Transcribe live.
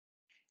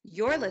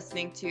You're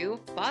listening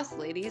to Boss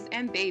Ladies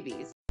and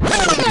Babies.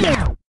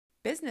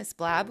 Business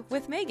Blab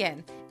with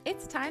Megan.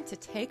 It's time to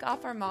take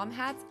off our mom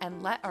hats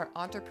and let our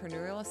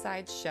entrepreneurial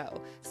side show.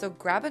 So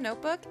grab a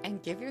notebook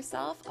and give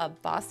yourself a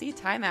bossy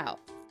timeout.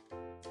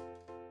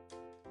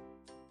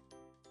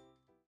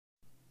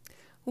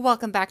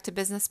 Welcome back to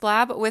Business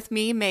Blab with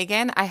me,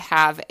 Megan. I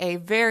have a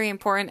very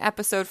important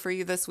episode for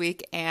you this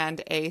week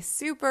and a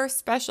super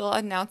special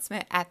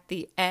announcement at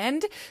the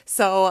end.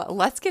 So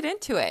let's get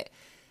into it.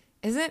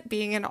 Isn't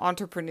being an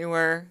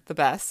entrepreneur the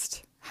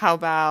best? How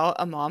about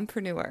a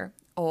mompreneur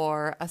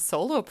or a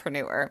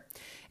solopreneur?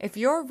 If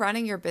you're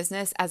running your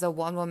business as a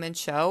one-woman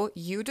show,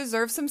 you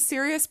deserve some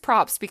serious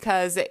props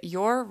because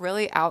you're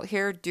really out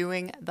here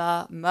doing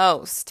the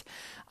most.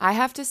 I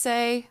have to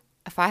say,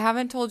 if I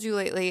haven't told you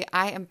lately,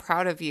 I am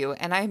proud of you,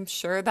 and I'm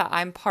sure that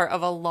I'm part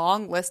of a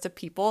long list of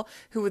people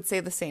who would say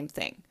the same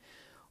thing.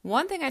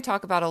 One thing I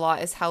talk about a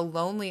lot is how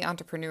lonely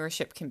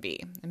entrepreneurship can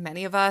be.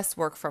 Many of us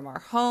work from our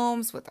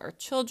homes with our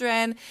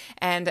children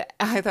and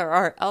either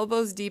are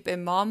elbows deep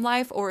in mom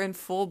life or in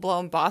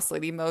full-blown boss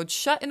lady mode,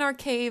 shut in our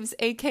caves,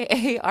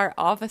 aka our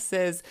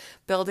offices,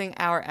 building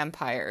our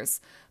empires.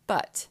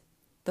 But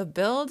the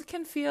build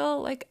can feel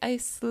like a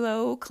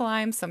slow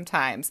climb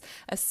sometimes,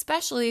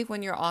 especially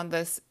when you're on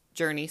this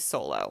journey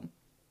solo.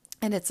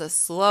 And it's a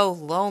slow,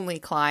 lonely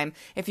climb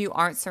if you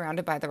aren't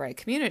surrounded by the right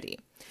community.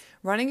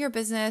 Running your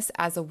business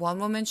as a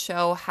one-woman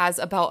show has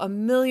about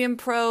 1,000,000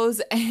 pros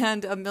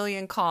and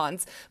 1,000,000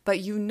 cons, but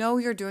you know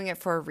you're doing it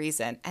for a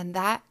reason, and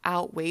that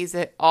outweighs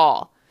it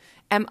all.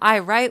 Am I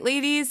right,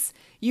 ladies?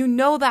 You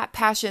know that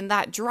passion,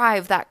 that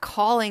drive, that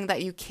calling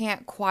that you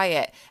can't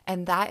quiet,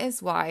 and that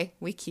is why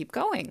we keep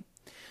going.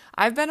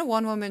 I've been a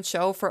one-woman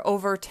show for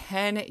over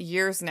 10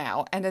 years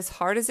now, and as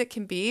hard as it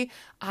can be,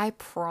 I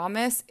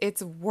promise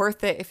it's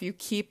worth it if you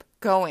keep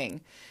going.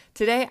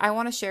 Today, I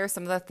want to share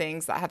some of the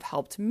things that have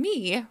helped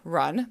me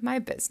run my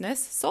business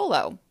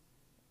solo.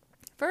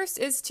 First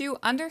is to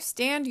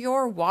understand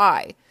your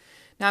why.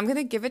 Now, I'm going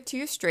to give it to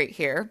you straight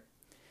here.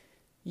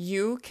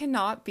 You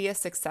cannot be a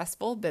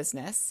successful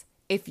business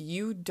if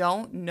you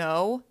don't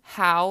know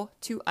how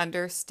to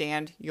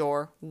understand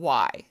your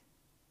why.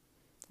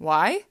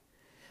 Why?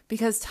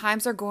 Because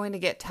times are going to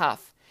get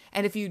tough.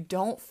 And if you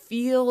don't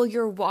feel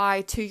your why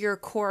to your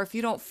core, if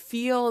you don't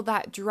feel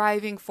that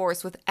driving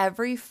force with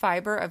every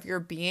fiber of your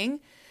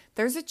being,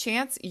 there's a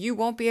chance you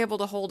won't be able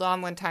to hold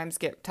on when times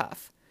get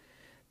tough.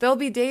 There'll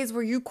be days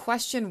where you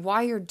question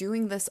why you're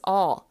doing this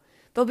all.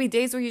 There'll be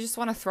days where you just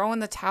want to throw in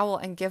the towel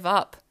and give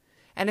up.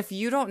 And if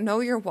you don't know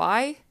your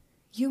why,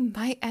 you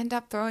might end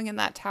up throwing in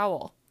that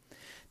towel.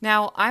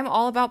 Now, I'm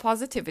all about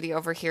positivity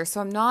over here,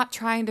 so I'm not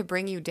trying to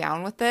bring you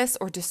down with this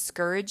or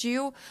discourage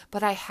you,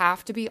 but I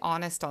have to be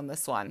honest on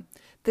this one.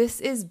 This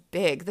is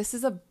big. This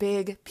is a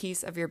big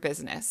piece of your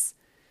business.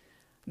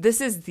 This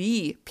is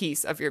the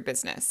piece of your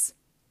business.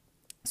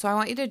 So I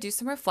want you to do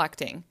some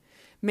reflecting.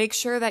 Make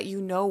sure that you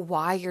know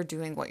why you're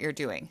doing what you're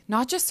doing,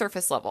 not just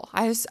surface level.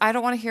 I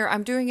don't want to hear,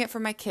 I'm doing it for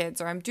my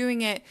kids or I'm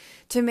doing it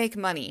to make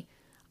money.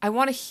 I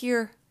want to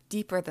hear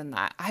deeper than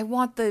that. I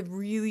want the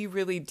really,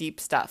 really deep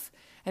stuff.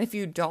 And if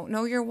you don't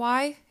know your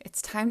why, it's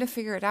time to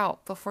figure it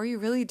out before you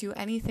really do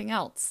anything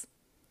else.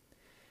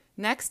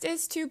 Next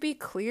is to be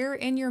clear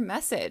in your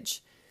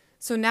message.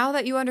 So now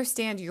that you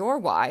understand your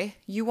why,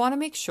 you want to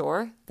make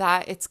sure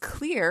that it's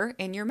clear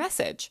in your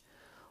message.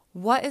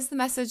 What is the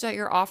message that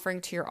you're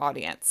offering to your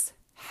audience?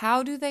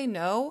 How do they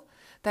know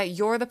that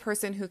you're the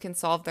person who can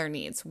solve their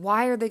needs?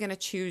 Why are they going to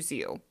choose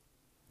you?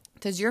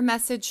 Does your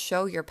message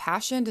show your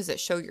passion? Does it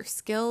show your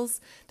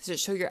skills? Does it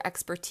show your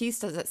expertise?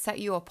 Does it set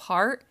you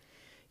apart?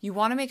 You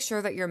want to make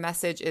sure that your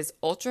message is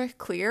ultra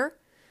clear,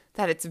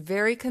 that it's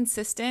very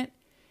consistent,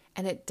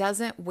 and it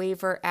doesn't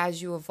waver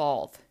as you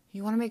evolve.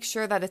 You want to make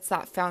sure that it's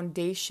that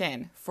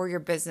foundation for your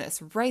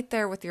business right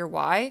there with your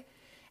why,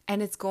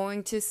 and it's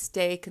going to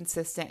stay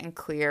consistent and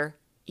clear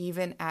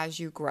even as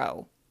you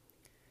grow.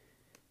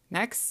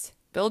 Next,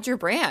 build your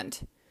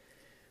brand.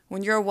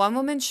 When you're a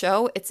one-woman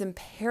show, it's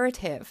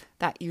imperative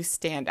that you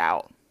stand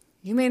out.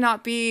 You may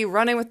not be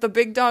running with the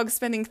big dogs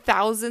spending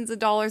thousands of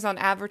dollars on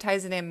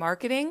advertising and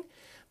marketing,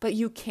 but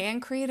you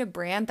can create a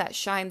brand that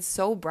shines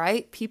so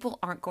bright, people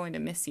aren't going to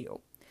miss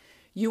you.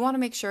 You want to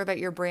make sure that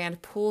your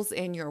brand pulls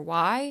in your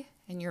why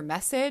and your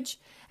message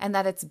and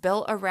that it's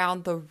built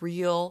around the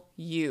real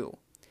you.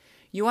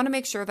 You want to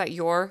make sure that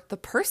you're the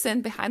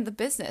person behind the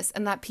business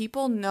and that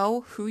people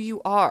know who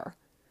you are.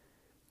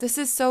 This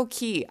is so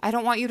key. I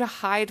don't want you to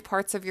hide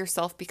parts of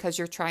yourself because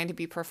you're trying to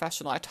be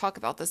professional. I talk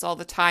about this all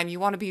the time. You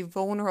want to be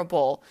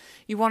vulnerable.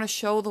 You want to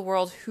show the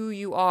world who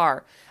you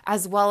are,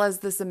 as well as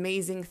this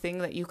amazing thing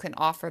that you can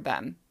offer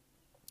them.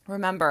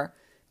 Remember,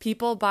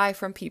 people buy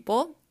from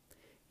people.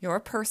 You're a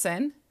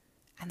person,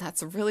 and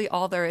that's really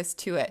all there is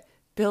to it.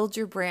 Build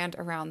your brand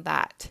around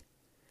that.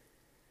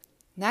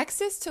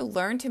 Next is to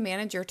learn to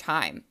manage your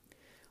time.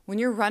 When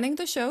you're running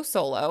the show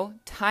solo,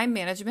 time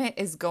management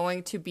is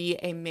going to be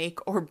a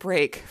make or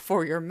break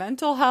for your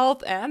mental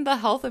health and the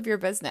health of your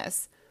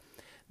business.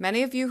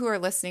 Many of you who are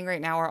listening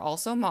right now are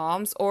also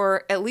moms,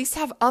 or at least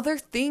have other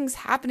things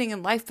happening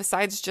in life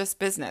besides just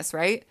business,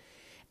 right?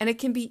 And it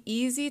can be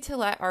easy to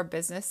let our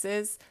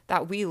businesses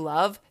that we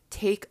love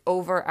take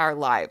over our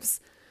lives.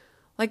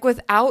 Like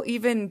without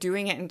even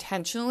doing it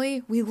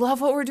intentionally, we love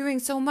what we're doing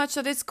so much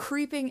that it's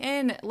creeping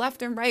in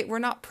left and right. We're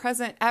not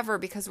present ever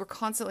because we're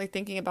constantly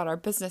thinking about our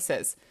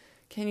businesses.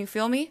 Can you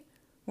feel me?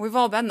 We've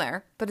all been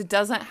there, but it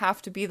doesn't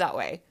have to be that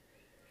way.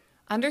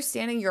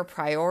 Understanding your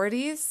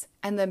priorities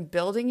and then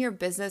building your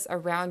business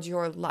around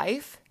your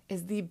life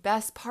is the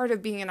best part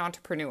of being an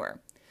entrepreneur.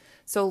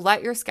 So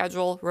let your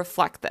schedule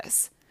reflect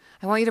this.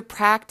 I want you to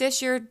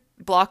practice your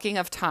blocking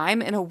of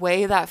time in a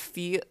way that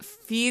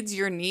feeds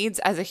your needs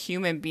as a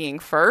human being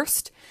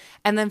first,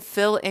 and then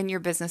fill in your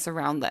business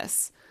around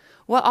this.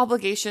 What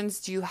obligations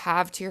do you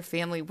have to your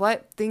family?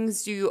 What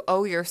things do you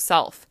owe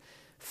yourself?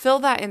 Fill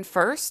that in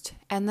first,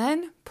 and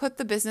then put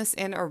the business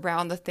in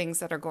around the things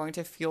that are going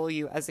to fuel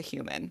you as a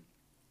human.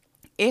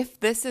 If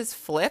this is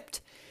flipped,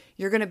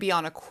 you're going to be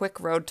on a quick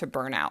road to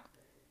burnout.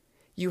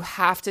 You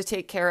have to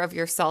take care of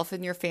yourself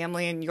and your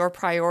family and your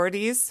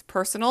priorities,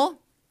 personal,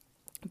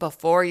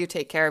 before you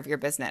take care of your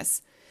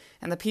business.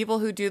 And the people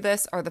who do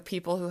this are the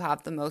people who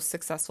have the most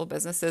successful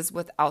businesses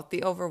without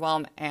the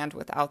overwhelm and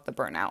without the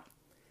burnout.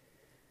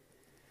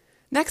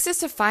 Next is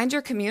to find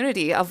your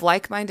community of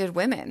like-minded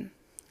women.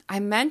 I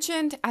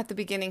mentioned at the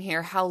beginning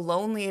here how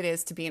lonely it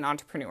is to be an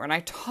entrepreneur. And I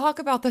talk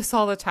about this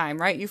all the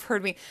time, right? You've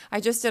heard me. I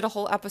just did a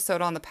whole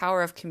episode on the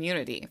power of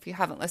community. If you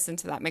haven't listened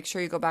to that, make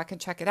sure you go back and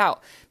check it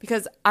out,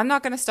 because I'm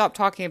not going to stop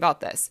talking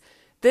about this.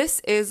 This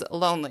is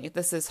lonely.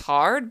 This is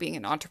hard. Being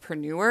an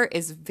entrepreneur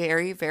is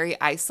very, very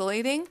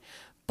isolating,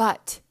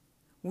 but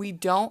we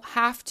don't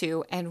have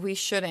to and we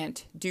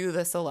shouldn't do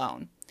this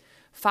alone.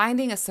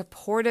 Finding a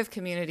supportive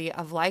community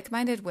of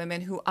like-minded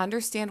women who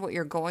understand what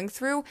you're going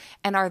through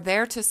and are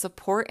there to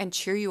support and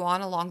cheer you on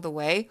along the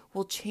way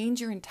will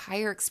change your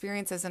entire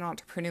experience as an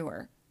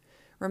entrepreneur.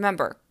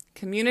 Remember,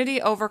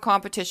 community over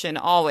competition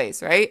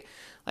always, right?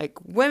 Like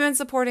women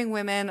supporting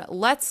women,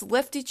 let's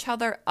lift each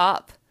other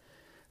up.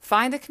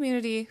 Find a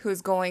community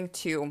who's going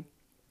to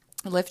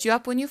lift you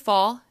up when you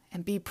fall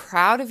and be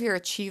proud of your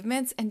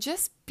achievements and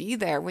just be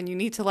there when you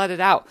need to let it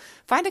out.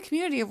 Find a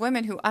community of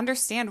women who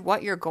understand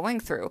what you're going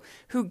through,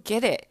 who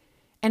get it,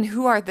 and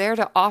who are there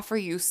to offer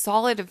you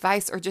solid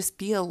advice or just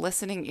be a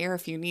listening ear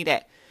if you need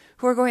it,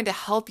 who are going to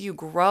help you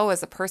grow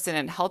as a person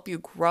and help you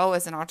grow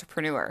as an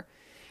entrepreneur.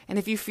 And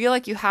if you feel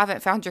like you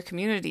haven't found your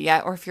community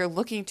yet, or if you're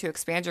looking to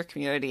expand your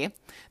community,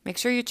 make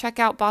sure you check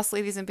out Boss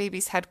Ladies and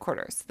Babies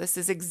headquarters. This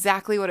is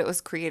exactly what it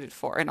was created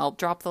for, and I'll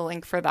drop the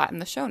link for that in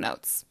the show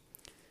notes.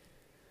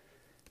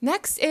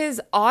 Next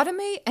is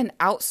automate and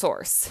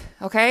outsource,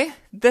 okay?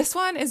 This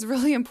one is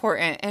really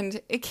important,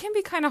 and it can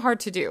be kind of hard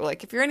to do.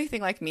 Like if you're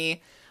anything like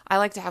me, I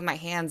like to have my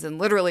hands in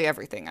literally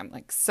everything. I'm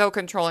like so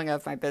controlling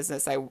of my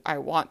business. I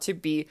want to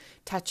be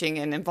touching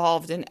and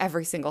involved in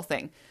every single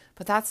thing,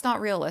 but that's not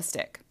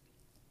realistic.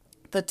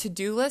 The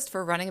to-do list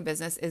for running a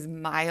business is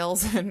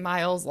miles and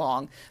miles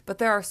long, but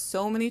there are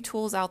so many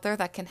tools out there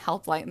that can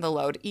help lighten the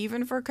load,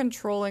 even for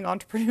controlling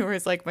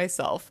entrepreneurs like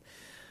myself.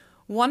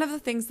 One of the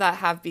things that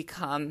have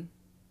become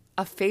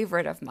a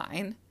favorite of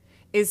mine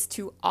is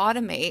to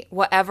automate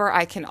whatever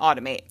I can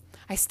automate.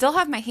 I still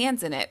have my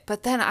hands in it,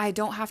 but then I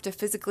don't have to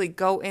physically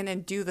go in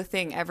and do the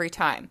thing every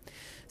time.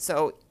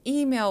 So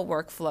email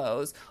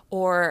workflows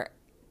or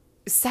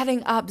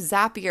setting up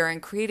Zapier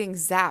and creating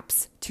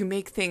zaps to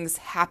make things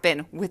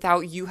happen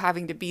without you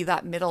having to be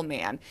that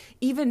middleman.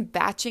 Even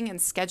batching and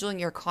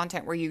scheduling your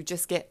content where you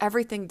just get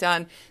everything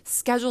done,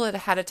 schedule it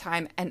ahead of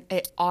time, and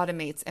it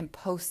automates and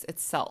posts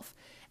itself.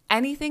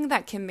 Anything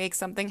that can make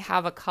something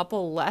have a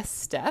couple less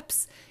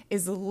steps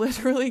is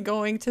literally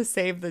going to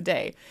save the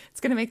day. It's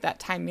going to make that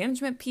time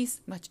management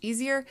piece much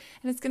easier,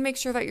 and it's going to make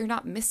sure that you're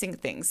not missing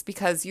things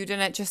because you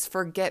didn't just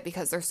forget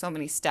because there's so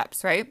many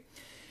steps, right?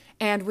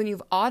 And when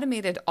you've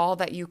automated all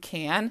that you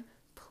can,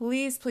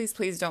 please, please,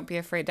 please don't be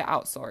afraid to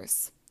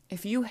outsource.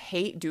 If you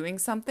hate doing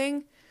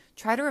something,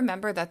 try to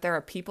remember that there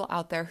are people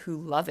out there who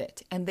love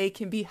it and they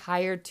can be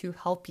hired to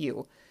help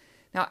you.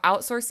 Now,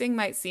 outsourcing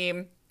might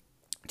seem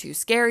too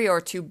scary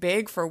or too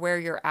big for where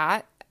you're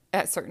at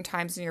certain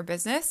times in your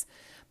business,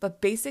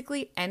 but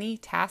basically any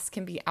task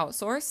can be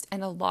outsourced,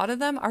 and a lot of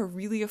them are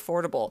really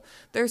affordable.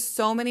 There's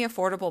so many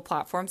affordable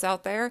platforms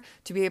out there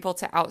to be able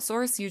to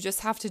outsource. You just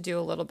have to do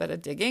a little bit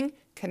of digging,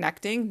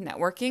 connecting,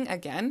 networking.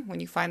 Again, when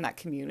you find that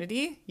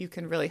community, you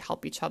can really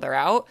help each other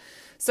out.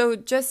 So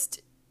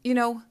just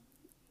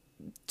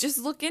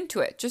look into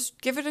it.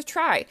 Just give it a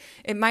try.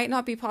 It might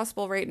not be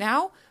possible right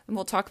now, and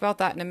we'll talk about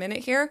that in a minute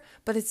here,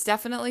 but it's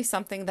definitely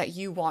something that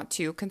you want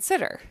to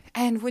consider.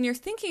 And when you're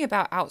thinking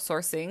about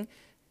outsourcing,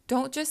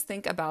 don't just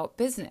think about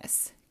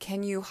business.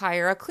 Can you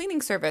hire a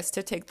cleaning service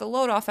to take the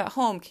load off at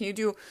home? Can you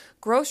do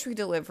grocery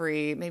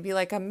delivery, maybe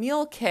like a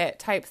meal kit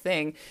type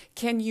thing?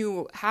 Can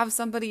you have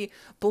somebody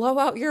blow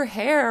out your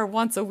hair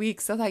once a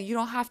week so that you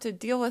don't have to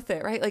deal with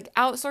it, right? Like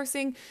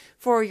outsourcing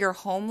for your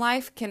home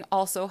life can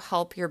also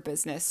help your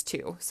business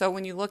too. So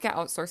when you look at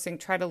outsourcing,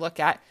 try to look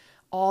at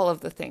all of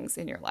the things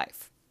in your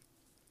life.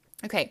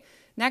 Okay,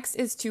 next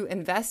is to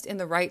invest in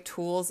the right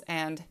tools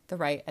and the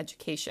right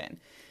education.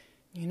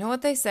 You know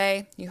what they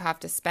say, you have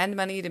to spend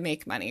money to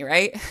make money,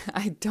 right?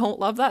 I don't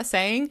love that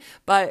saying,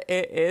 but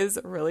it is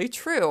really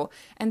true.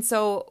 And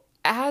so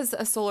as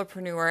a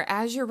solopreneur,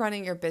 as you're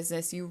running your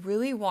business, you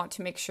really want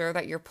to make sure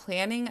that you're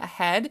planning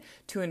ahead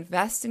to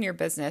invest in your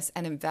business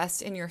and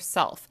invest in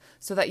yourself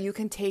so that you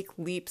can take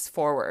leaps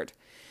forward.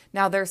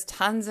 Now, there's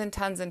tons and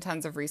tons and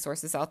tons of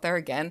resources out there.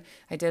 Again,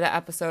 I did an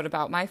episode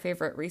about my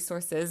favorite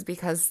resources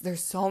because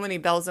there's so many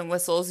bells and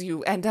whistles.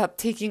 You end up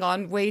taking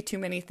on way too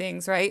many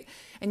things, right?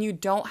 And you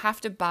don't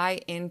have to buy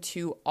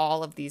into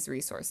all of these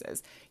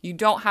resources. You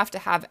don't have to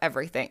have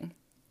everything.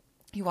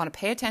 You want to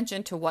pay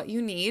attention to what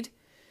you need,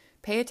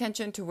 pay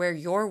attention to where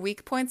your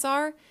weak points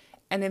are,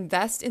 and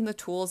invest in the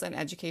tools and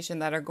education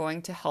that are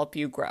going to help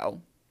you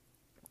grow.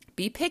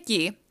 Be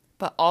picky,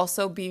 but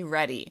also be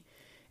ready.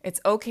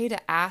 It's okay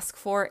to ask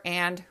for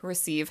and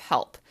receive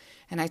help.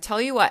 And I tell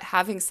you what,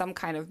 having some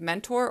kind of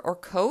mentor or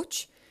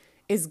coach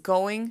is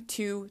going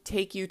to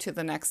take you to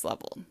the next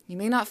level. You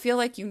may not feel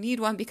like you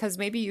need one because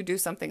maybe you do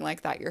something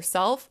like that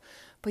yourself,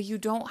 but you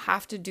don't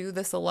have to do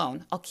this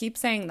alone. I'll keep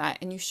saying that,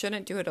 and you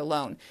shouldn't do it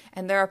alone.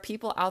 And there are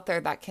people out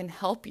there that can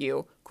help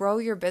you grow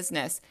your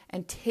business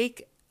and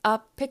pick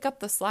up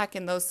the slack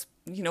in those,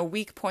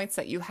 weak points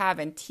that you have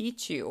and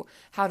teach you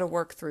how to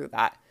work through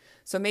that.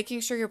 So making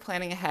sure you're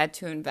planning ahead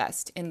to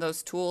invest in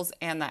those tools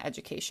and that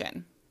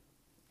education.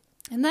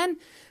 And then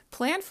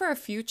plan for a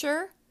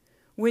future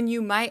when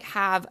you might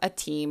have a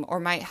team or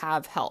might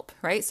have help,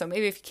 right? So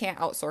maybe if you can't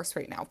outsource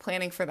right now,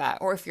 planning for that.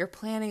 Or if you're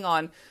planning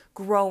on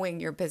growing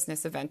your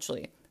business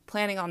eventually,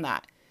 planning on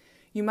that.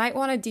 You might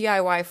want to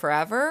DIY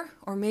forever,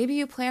 or maybe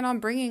you plan on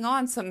bringing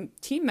on some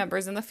team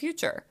members in the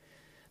future.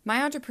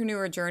 My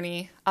entrepreneur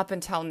journey up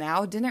until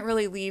now didn't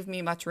really leave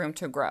me much room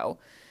to grow.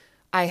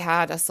 I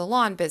had a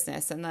salon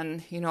business and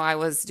then, I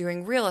was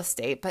doing real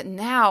estate. But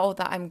now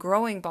that I'm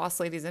growing Boss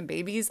Ladies and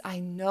Babies, I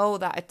know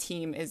that a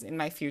team is in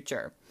my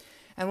future.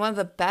 And one of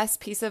the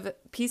best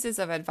pieces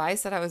of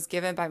advice that I was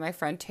given by my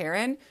friend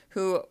Taryn,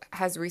 who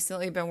has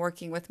recently been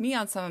working with me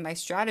on some of my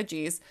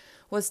strategies,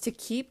 was to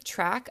keep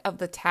track of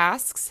the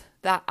tasks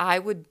that I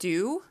would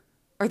do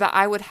or that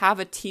I would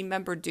have a team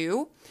member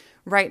do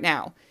right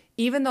now.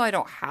 Even though I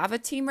don't have a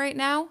team right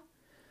now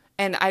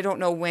and I don't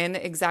know when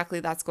exactly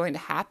that's going to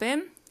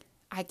happen,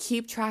 I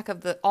keep track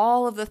of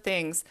all of the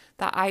things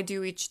that I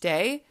do each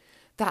day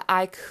that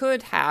I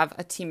could have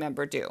a team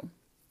member do.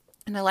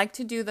 And I like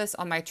to do this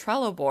on my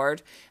Trello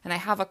board, and I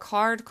have a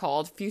card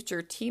called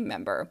Future Team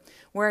Member,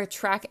 where I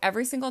track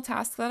every single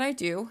task that I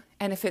do,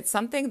 and if it's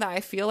something that I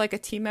feel like a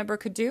team member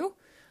could do,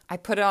 I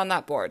put it on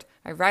that board.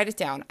 I write it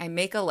down. I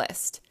make a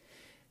list.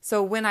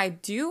 So when I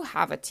do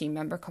have a team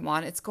member come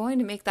on, it's going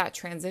to make that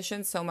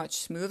transition so much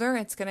smoother.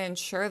 It's going to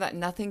ensure that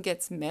nothing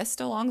gets missed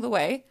along the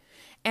way.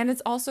 And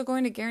it's also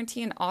going to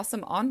guarantee an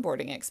awesome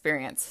onboarding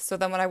experience. So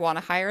then when I want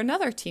to hire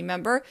another team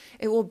member,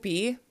 it will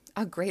be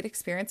a great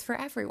experience for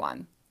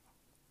everyone.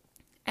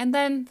 And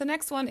then the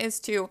next one is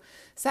to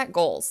set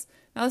goals.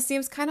 Now, this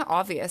seems kind of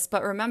obvious,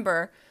 but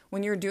remember,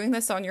 when you're doing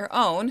this on your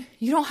own,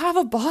 you don't have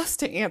a boss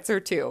to answer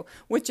to,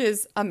 which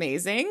is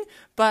amazing,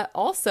 but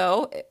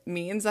also it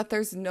means that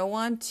there's no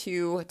one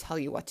to tell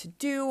you what to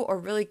do or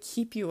really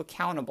keep you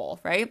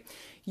accountable, right?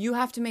 You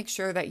have to make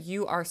sure that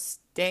you are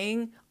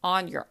staying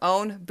on your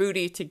own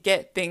booty to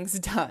get things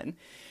done.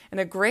 And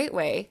a great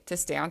way to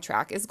stay on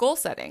track is goal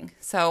setting.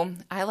 So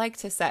I like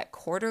to set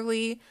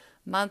quarterly,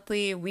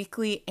 monthly,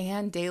 weekly,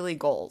 and daily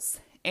goals.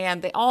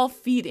 And they all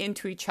feed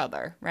into each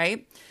other,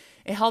 right?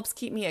 It helps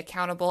keep me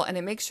accountable and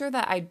it makes sure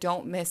that I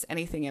don't miss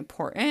anything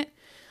important.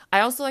 I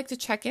also like to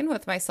check in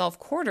with myself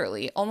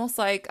quarterly, almost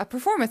like a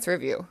performance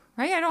review,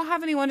 right? I don't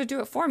have anyone to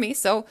do it for me,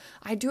 so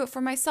I do it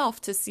for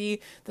myself to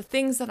see the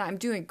things that I'm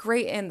doing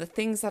great in, the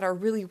things that are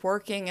really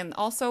working, and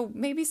also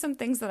maybe some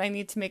things that I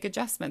need to make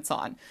adjustments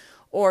on.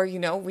 Or,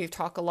 we've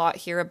talked a lot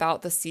here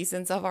about the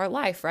seasons of our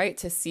life, right?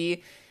 To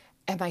see,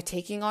 am I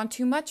taking on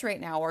too much right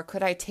now? Or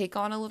could I take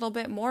on a little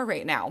bit more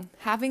right now?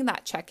 Having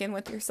that check-in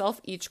with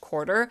yourself each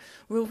quarter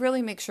will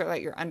really make sure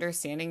that you're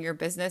understanding your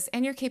business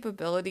and your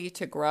capability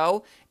to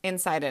grow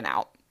inside and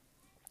out.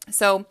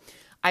 So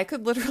I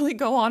could literally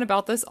go on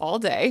about this all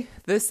day.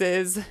 This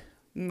is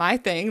my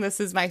thing.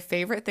 This is my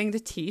favorite thing to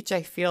teach.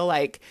 I feel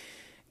like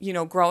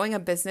growing a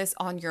business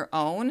on your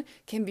own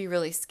can be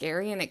really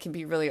scary and it can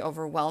be really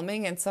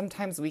overwhelming. And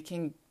sometimes we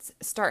can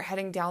start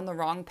heading down the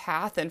wrong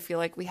path and feel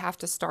like we have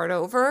to start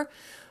over.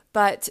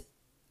 But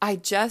I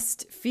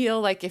just feel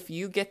like if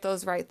you get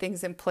those right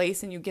things in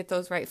place and you get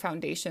those right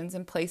foundations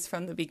in place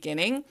from the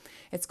beginning,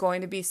 it's going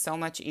to be so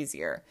much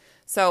easier.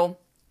 So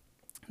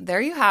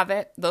there you have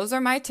it. Those are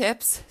my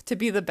tips to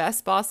be the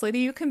best boss lady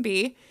you can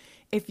be.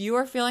 If you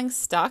are feeling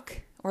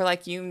stuck or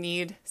like you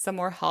need some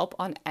more help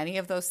on any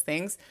of those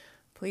things,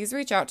 please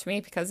reach out to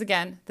me because,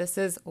 again, this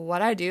is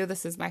what I do.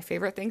 This is my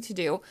favorite thing to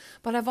do.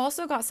 But I've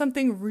also got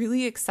something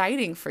really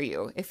exciting for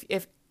you.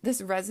 If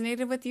this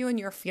resonated with you and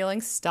you're feeling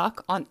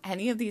stuck on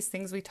any of these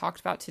things we talked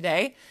about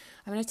today,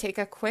 I'm going to take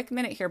a quick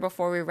minute here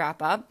before we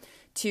wrap up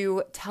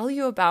to tell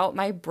you about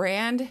my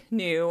brand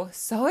new,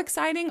 so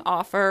exciting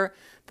offer,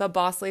 the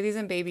Boss Ladies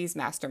and Babies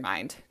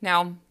Mastermind.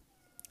 Now,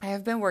 I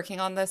have been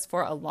working on this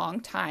for a long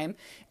time,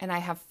 and I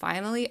have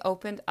finally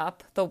opened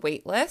up the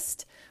wait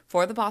list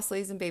for the Boss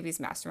Ladies and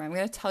Babies Mastermind. I'm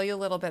going to tell you a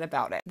little bit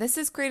about it. This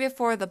is created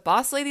for the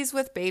boss ladies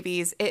with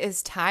babies. It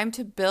is time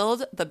to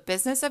build the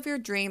business of your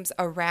dreams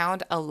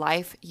around a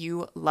life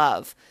you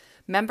love.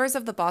 Members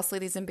of the Boss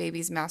Ladies and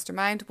Babies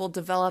Mastermind will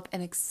develop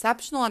an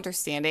exceptional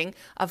understanding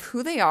of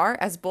who they are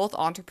as both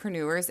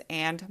entrepreneurs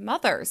and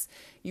mothers.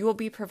 You will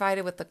be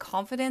provided with the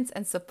confidence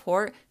and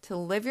support to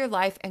live your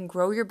life and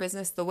grow your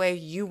business the way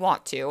you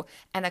want to,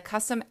 and a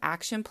custom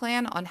action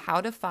plan on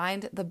how to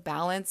find the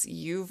balance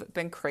you've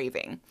been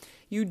craving.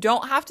 You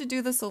don't have to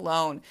do this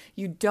alone.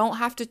 You don't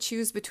have to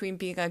choose between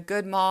being a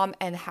good mom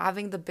and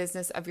having the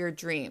business of your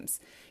dreams.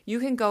 You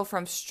can go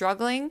from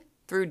struggling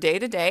through day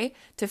to day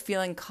to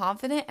feeling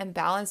confident and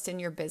balanced in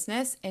your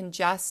business in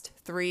just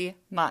 3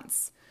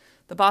 months.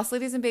 The Boss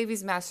Ladies and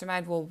Babies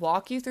Mastermind will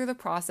walk you through the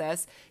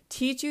process,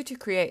 teach you to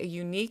create a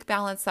unique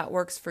balance that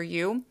works for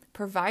you,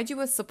 provide you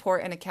with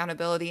support and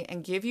accountability,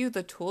 and give you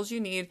the tools you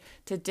need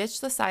to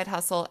ditch the side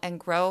hustle and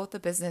grow the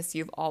business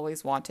you've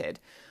always wanted.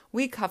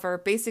 We cover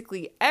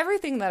basically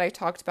everything that I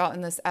talked about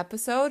in this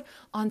episode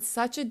on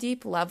such a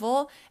deep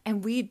level,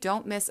 and we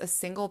don't miss a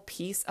single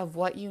piece of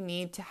what you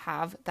need to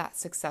have that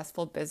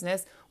successful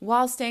business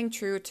while staying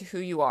true to who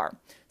you are.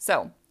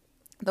 So,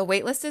 the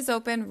waitlist is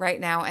open right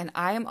now, and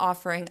I am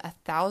offering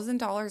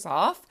 $1,000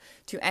 off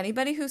to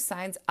anybody who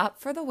signs up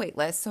for the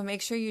waitlist. So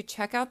make sure you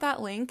check out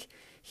that link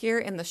here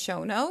in the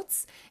show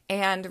notes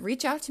and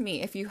reach out to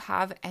me if you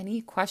have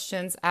any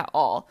questions at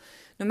all.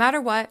 No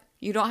matter what,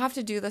 you don't have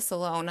to do this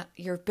alone.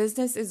 Your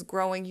business is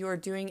growing. You are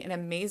doing an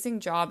amazing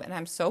job, and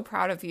I'm so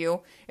proud of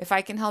you. If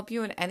I can help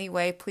you in any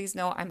way, please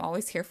know I'm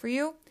always here for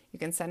you. You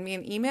can send me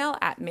an email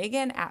at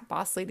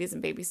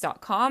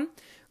megan@bossladiesandbabies.com.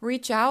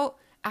 Reach out,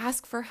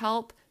 ask for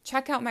help,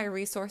 check out my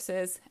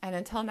resources, and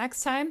until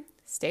next time,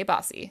 stay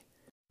bossy.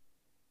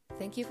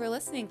 Thank you for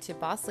listening to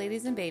Boss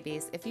Ladies and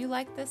Babies. If you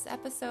liked this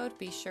episode,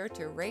 be sure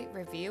to rate,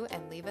 review,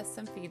 and leave us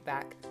some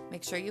feedback.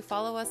 Make sure you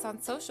follow us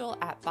on social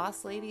at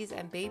Boss Ladies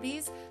and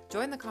Babies,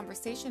 join the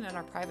conversation in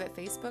our private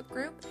Facebook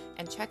group,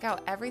 and check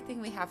out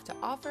everything we have to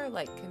offer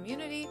like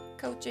community,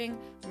 coaching,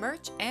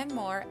 merch, and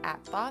more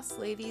at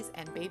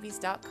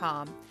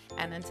bossladiesandbabies.com.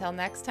 And until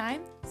next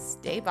time,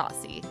 stay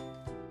bossy.